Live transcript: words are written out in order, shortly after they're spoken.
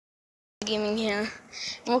Gaming here,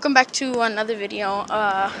 and welcome back to another video.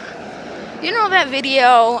 You know that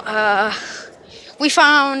video, we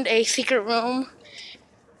found a secret room.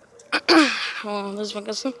 Oh, there's my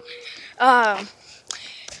cousin.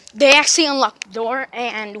 They actually unlocked the door,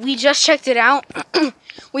 and we just checked it out.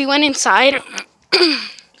 We went inside,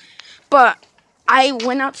 but I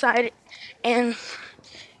went outside, and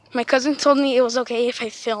my cousin told me it was okay if I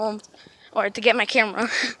filmed, or to get my camera.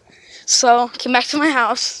 So, came back to my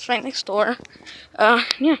house, it's right next door.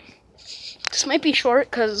 Yeah. This might be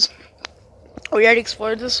short, because we already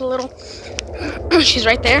explored this a little. She's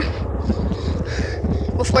right there.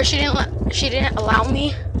 Before, she didn't allow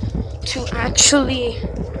me to actually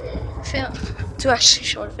film, to actually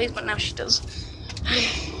show her face, but now she does.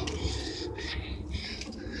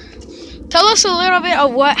 Tell us a little bit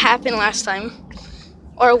of what happened last time,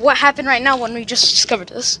 or what happened right now when we just discovered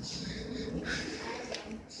this.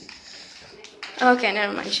 Okay,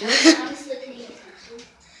 never mind.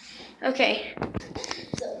 Okay.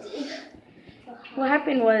 What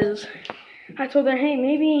happened was, I told her, hey,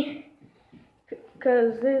 maybe,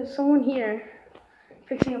 because there's someone here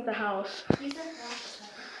fixing up the house.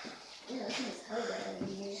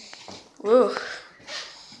 Whoa.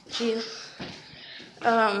 Jeez.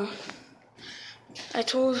 I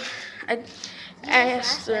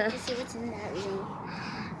asked her.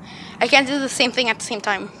 I can't do the same thing at the same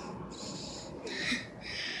time.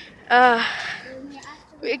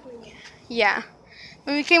 Yeah.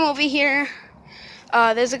 When we came over here,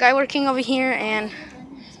 there's a guy working over here, and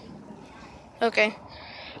okay,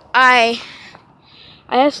 I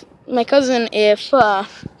asked my cousin if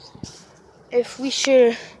we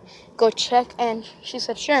should go check, and she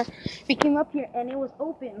said sure. We came up here and it was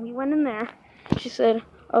open. We went in there. She said,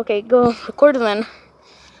 okay, go record then.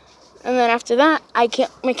 And then after that, I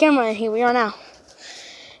kept my camera, and here we are now.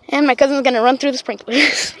 And my cousin's gonna run through the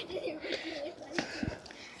sprinklers.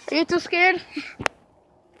 Are you too scared?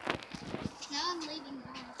 No, I'm leaving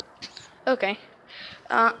now. Okay.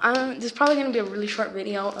 This is probably gonna be a really short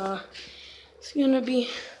video. It's gonna be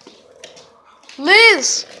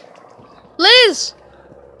Liz! Liz!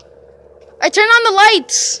 I turned on the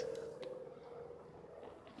lights!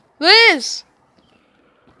 Liz!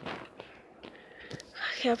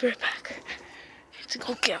 Okay, I'll be right back. I have to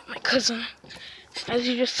go get my cousin. As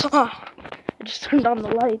you just saw, I just turned on the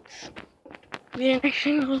lights. We didn't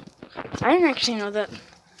actually know. I didn't actually know that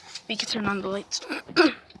we could turn on the lights.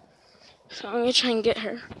 So I'm gonna try and get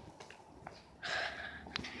her.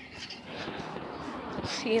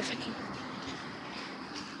 See if I can.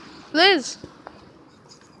 Liz!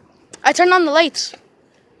 I turned on the lights.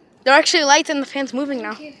 There are actually lights and the fan's moving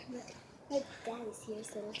now. My dad is here,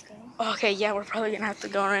 so let's go. Okay, yeah, we're probably gonna have to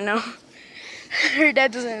go right now. Her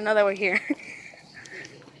dad doesn't know that we're here.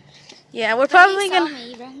 Yeah, we're probably gonna.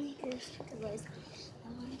 He saw me, because I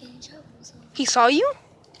want to get in trouble. So. He saw you?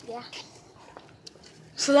 Yeah.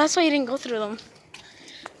 So that's why you didn't go through them.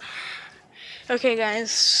 Okay,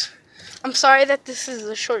 guys. I'm sorry that this is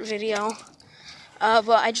a short video. But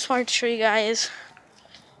I just wanted to show you guys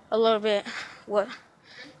a little bit what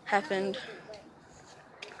happened.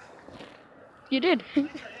 You did. But you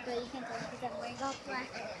can tell because I'm wearing all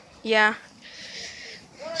black. Yeah.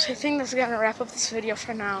 So I think that's gonna wrap up this video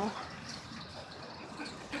for now.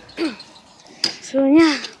 So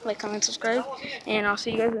yeah, like, comment, subscribe, and I'll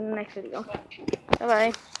see you guys in the next video.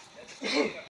 Bye bye.